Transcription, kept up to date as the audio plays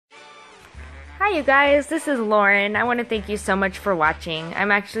Hi you guys, this is Lauren. I want to thank you so much for watching.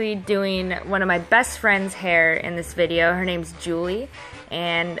 I'm actually doing one of my best friend's hair in this video. Her name's Julie,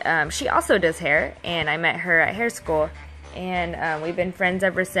 and she also does hair, and I met her at hair school, and we've been friends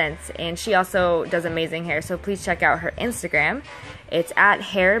ever since, and she also does amazing hair, so please check out her Instagram. It's at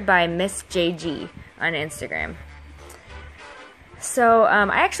Hair by Miss JG on Instagram. So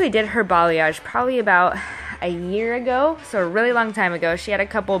I actually did her balayage probably about a year ago, so a really long time ago. She had a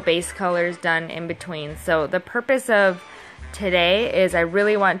couple base colors done in between. So the purpose of today is I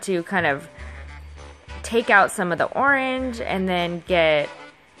really want to kind of take out some of the orange and then get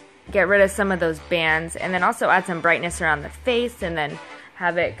rid of some of those bands, and then also add some brightness around the face, and then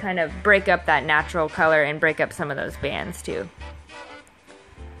have it kind of break up that natural color and break up some of those bands too.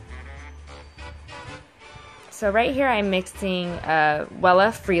 So right here I'm mixing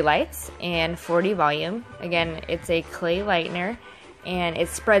Wella Free Lights and 40 volume. Again, it's a clay lightener, and it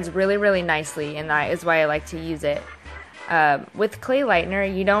spreads really, really nicely, and that is why I like to use it. With clay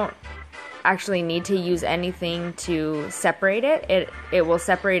lightener, you don't actually need to use anything to separate it. It will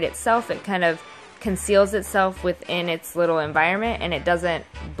separate itself. It kind of conceals itself within its little environment, and it doesn't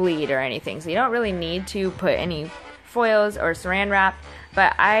bleed or anything. So you don't really need to put any foils or saran wrap,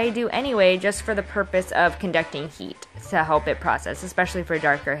 but I do anyway just for the purpose of conducting heat to help it process, especially for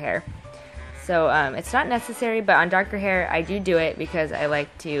darker hair. So it's not necessary, but on darker hair I do it because I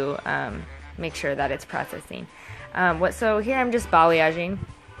like to make sure that it's processing. So here I'm just balayaging.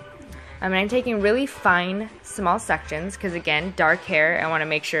 And I'm taking really fine, small sections because, again, dark hair, I want to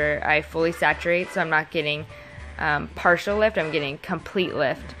make sure I fully saturate, so I'm not getting partial lift, I'm getting complete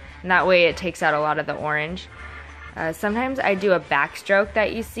lift. And that way it takes out a lot of the orange. Sometimes I do a backstroke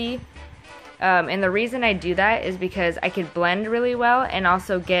that you see, and the reason I do that is because I can blend really well and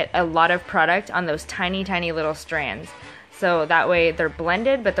also get a lot of product on those tiny, tiny little strands. So that way they're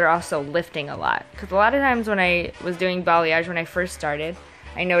blended, but they're also lifting a lot. Because a lot of times when I was doing balayage when I first started,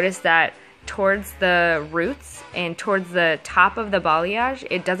 I noticed that towards the roots and towards the top of the balayage,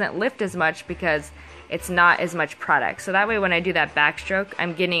 it doesn't lift as much because it's not as much product. So that way when I do that backstroke,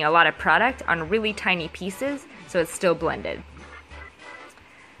 I'm getting a lot of product on really tiny pieces, so it's still blended.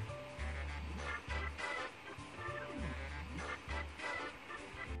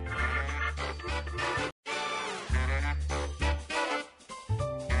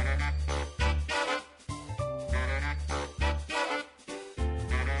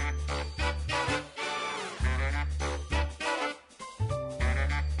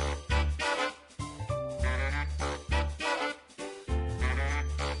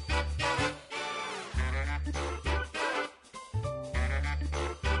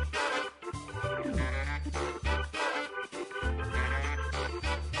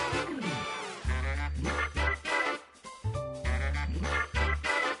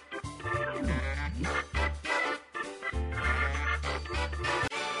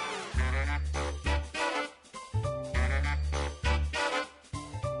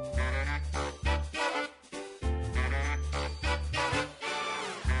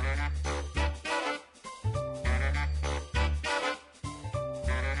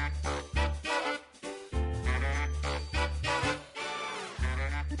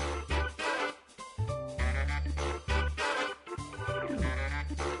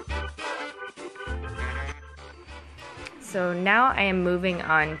 So now I am moving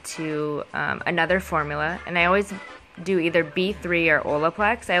on to another formula, and I always do either B3 or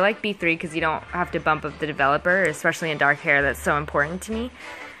Olaplex. I like B3 because you don't have to bump up the developer, especially in dark hair. That's so important to me.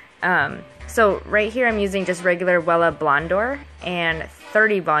 So right here I'm using just regular Wella Blondor and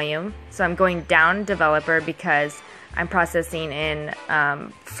 30 volume. So I'm going down developer because I'm processing in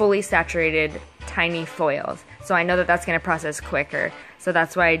fully saturated tiny foils. So I know that that's going to process quicker. So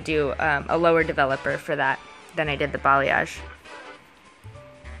that's why I do a lower developer for that than I did the balayage.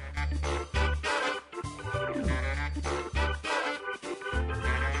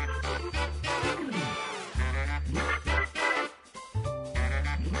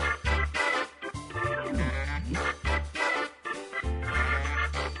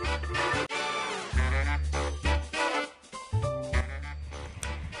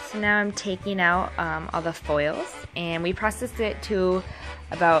 So now I'm taking out all the foils, and we processed it to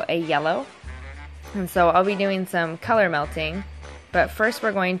about a yellow. And so I'll be doing some color melting, but first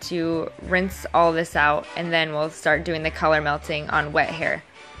we're going to rinse all this out, and then we'll start doing the color melting on wet hair.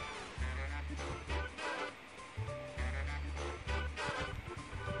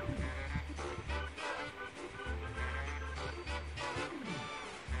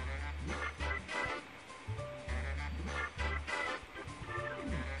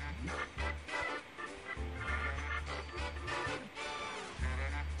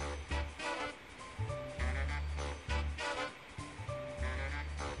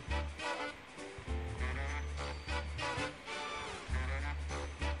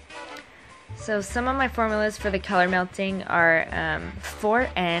 So some of my formulas for the color melting are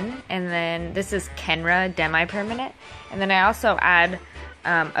 4N, and then this is Kenra Demi-Permanent. And then I also add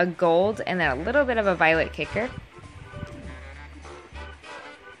a gold and then a little bit of a violet kicker.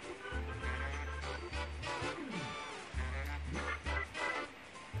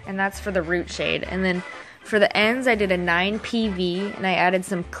 And that's for the root shade. And then for the ends, I did a 9 PV, and I added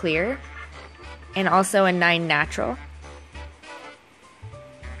some clear, and also a 9 natural.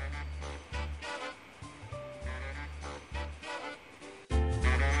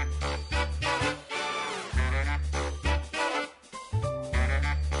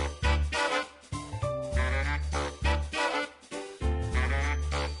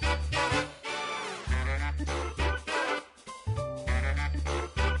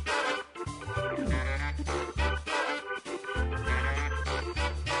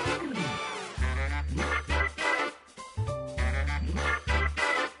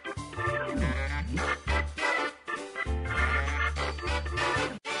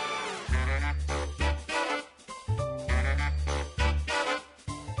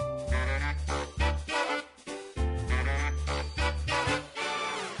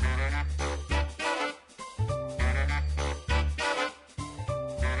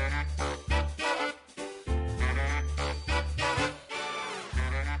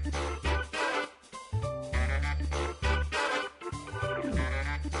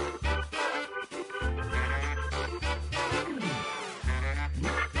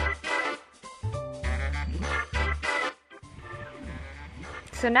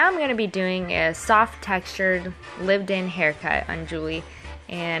 So now I'm going to be doing a soft textured lived-in haircut on Julie,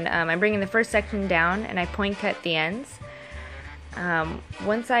 and I'm bringing the first section down and I point cut the ends.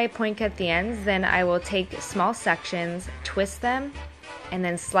 Once I point cut the ends, then I will take small sections, twist them, and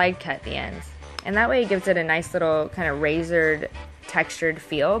then slide cut the ends. And that way it gives it a nice little kind of razored textured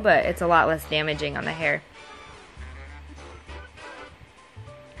feel, but it's a lot less damaging on the hair.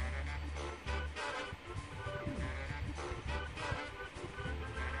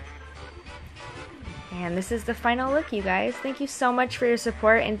 And this is the final look, you guys. Thank you so much for your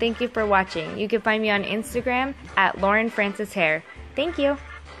support, and thank you for watching. You can find me on Instagram at Lauren Francis Hair. Thank you.